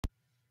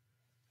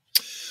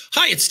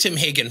Hi, it's Tim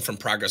Hagen from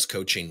Progress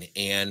Coaching,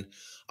 and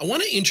I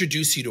want to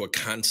introduce you to a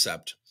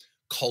concept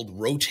called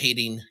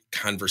rotating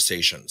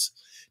conversations.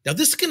 Now,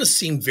 this is going to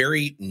seem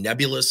very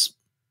nebulous,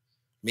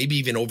 maybe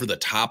even over the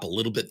top, a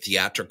little bit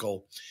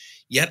theatrical,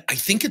 yet I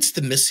think it's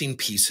the missing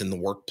piece in the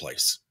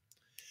workplace.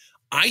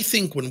 I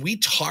think when we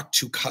talk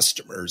to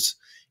customers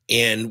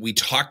and we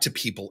talk to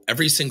people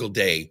every single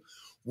day,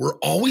 we're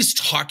always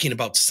talking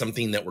about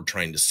something that we're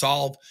trying to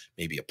solve,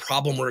 maybe a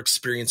problem we're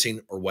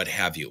experiencing or what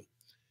have you.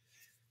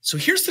 So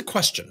here's the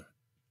question.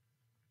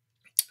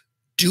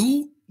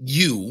 Do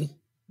you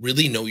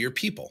really know your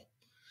people?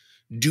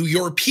 Do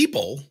your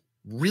people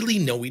really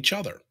know each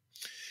other?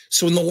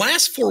 So in the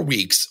last 4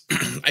 weeks,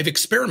 I've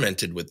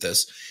experimented with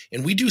this,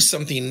 and we do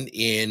something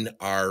in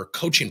our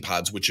coaching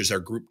pods, which is our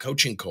group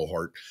coaching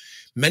cohort.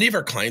 Many of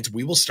our clients,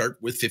 we will start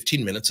with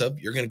 15 minutes of,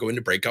 you're going to go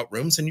into breakout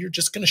rooms and you're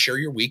just going to share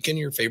your weekend,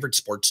 your favorite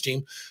sports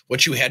team,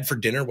 what you had for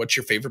dinner, what's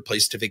your favorite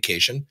place to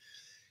vacation.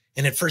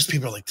 And at first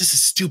people are like, this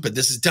is stupid.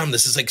 This is dumb.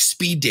 This is like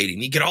speed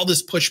dating. You get all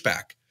this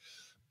pushback.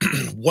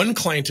 One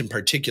client in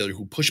particular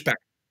who pushed back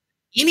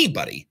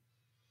anybody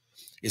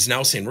is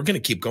now saying, we're going to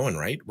keep going,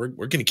 right? We're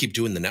going to keep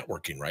doing the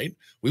networking, right?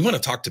 We want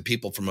to talk to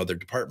people from other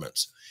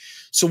departments.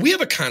 So we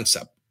have a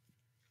concept.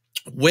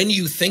 When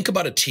you think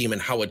about a team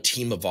and how a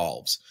team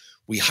evolves,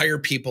 we hire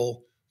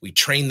people, we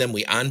train them,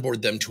 we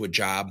onboard them to a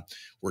job.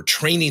 We're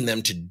training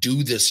them to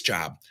do this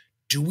job.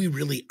 Do we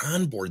really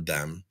onboard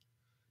them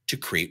to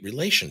create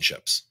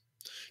relationships?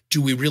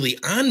 Do we really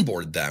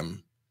onboard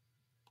them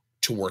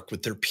to work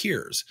with their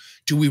peers?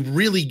 Do we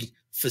really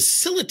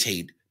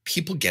facilitate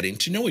people getting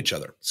to know each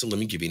other? So let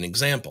me give you an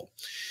example.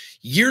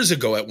 Years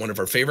ago at one of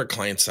our favorite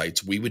client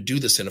sites, we would do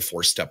this in a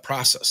 4-step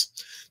process.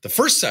 The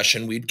first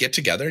session, we'd get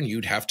together and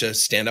you'd have to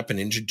stand up and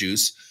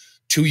introduce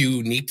 2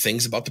 unique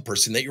things about the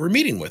person that you were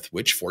meeting with,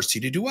 which forced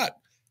you to do what?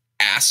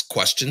 Ask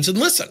questions and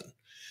listen.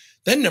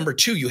 Then number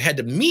 2, you had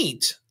to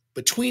meet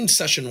between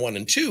session 1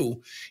 and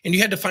 2, and you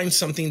had to find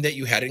something that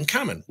you had in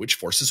common, which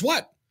forces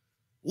what?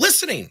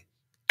 Listening,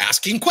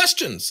 asking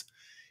questions.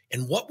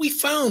 And what we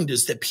found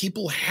is that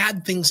people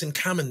had things in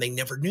common they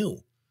never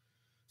knew.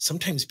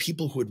 Sometimes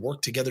people who had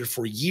worked together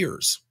for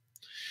years.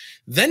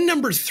 Then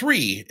number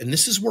 3, and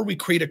this is where we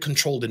create a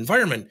controlled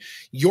environment,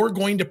 you're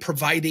going to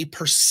provide a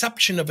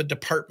perception of a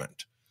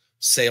department,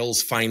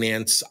 sales,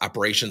 finance,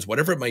 operations,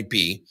 whatever it might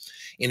be.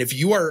 And if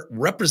you are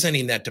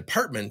representing that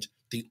department,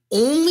 the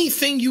only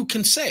thing you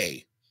can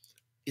say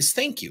is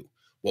thank you.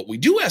 What we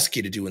do ask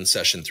you to do in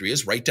session 3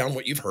 is write down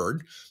what you've heard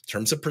in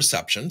terms of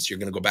perceptions. You're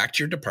going to go back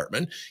to your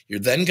department. You're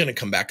then going to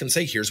come back and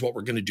say, here's what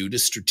we're going to do to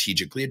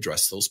strategically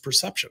address those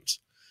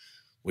perceptions,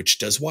 which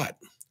does what?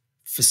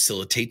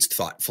 Facilitates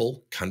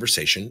thoughtful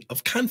conversation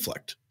of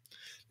conflict.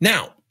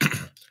 Now,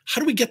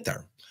 how do we get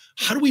there?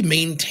 How do we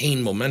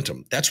maintain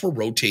momentum? That's where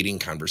rotating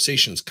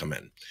conversations come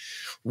in.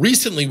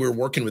 Recently, we were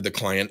working with a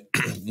client,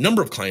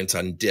 number of clients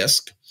on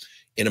DISC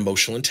in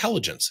emotional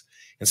intelligence.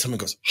 And someone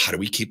goes, how do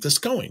we keep this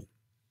going?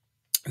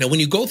 Now, when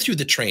you go through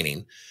the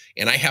training,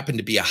 and I happen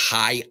to be a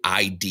high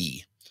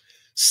ID,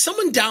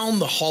 someone down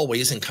the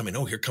hallway isn't coming,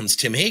 oh, here comes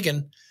Tim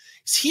Hagen.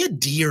 Is he a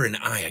D or an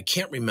I? I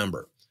can't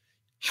remember.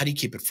 How do you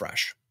keep it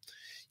fresh?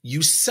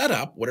 You set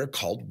up what are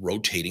called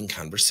rotating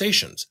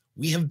conversations.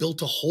 We have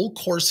built a whole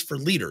course for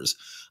leaders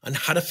on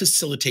how to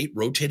facilitate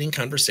rotating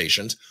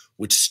conversations,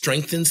 which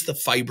strengthens the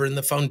fiber and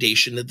the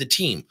foundation of the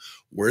team.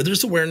 Where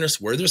there's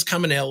awareness, where there's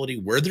commonality,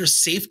 where there's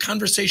safe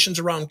conversations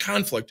around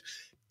conflict,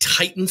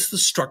 tightens the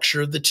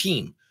structure of the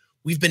team.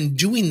 We've been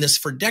doing this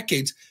for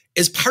decades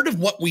as part of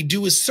what we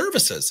do as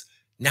services.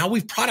 Now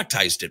we've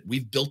productized it.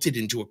 We've built it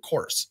into a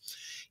course.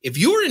 If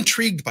you are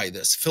intrigued by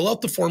this, fill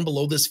out the form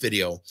below this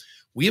video.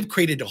 We have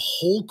created a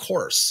whole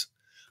course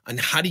on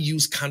how to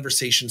use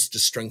conversations to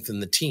strengthen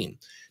the team.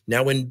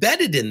 Now,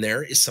 embedded in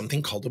there is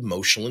something called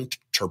emotional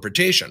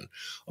interpretation.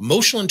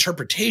 Emotional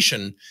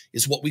interpretation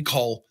is what we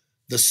call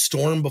the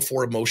storm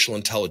before emotional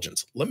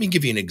intelligence. Let me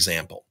give you an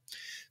example.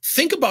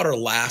 Think about our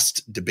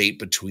last debate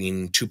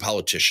between 2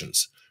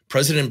 politicians,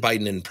 President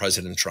Biden and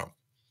President Trump.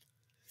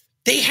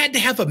 They had to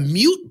have a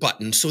mute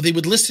button so they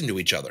would listen to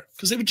each other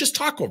because they would just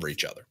talk over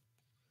each other.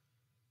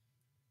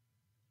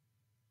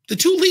 The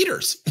 2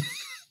 leaders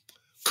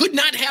could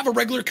not have a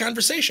regular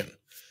conversation.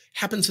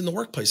 Happens in the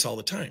workplace all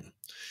the time.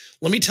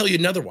 Let me tell you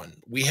another one.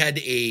 We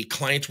had a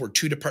client where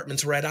 2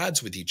 departments were at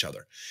odds with each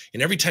other.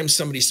 And every time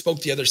somebody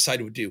spoke, the other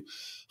side would do,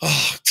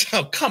 oh,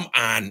 come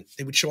on.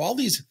 They would show all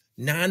these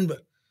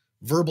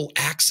non-verbal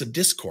acts of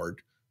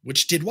discord,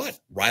 which did what?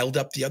 Riled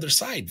up the other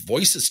side.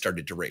 Voices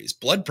started to raise.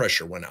 Blood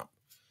pressure went up.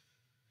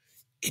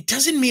 It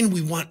doesn't mean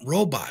we want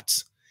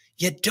robots.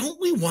 Yet don't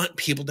we want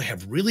people to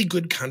have really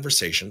good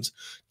conversations?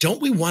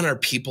 Don't we want our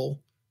people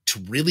to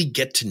really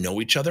get to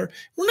know each other?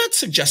 We're not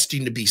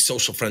suggesting to be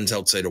social friends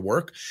outside of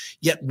work,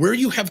 yet where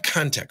you have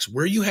context,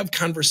 where you have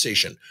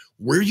conversation,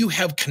 where you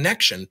have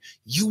connection,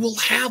 you will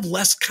have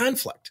less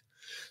conflict.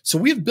 So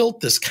we have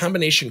built this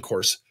combination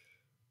course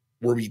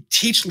where we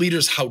teach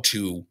leaders how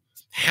to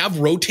have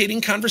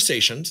rotating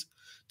conversations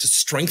to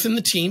strengthen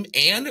the team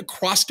and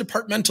across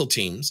departmental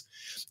teams.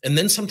 And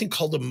then something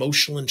called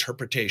emotional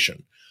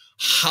interpretation,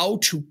 how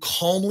to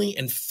calmly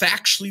and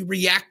factually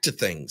react to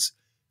things,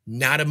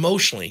 not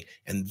emotionally.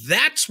 And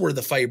that's where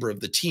the fiber of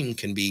the team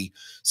can be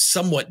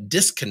somewhat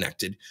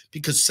disconnected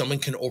because someone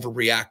can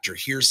overreact or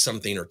hear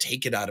something or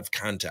take it out of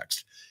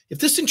context. If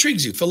this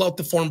intrigues you, fill out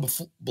the form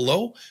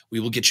below. We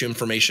will get you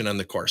information on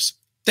the course.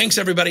 Thanks,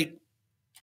 everybody.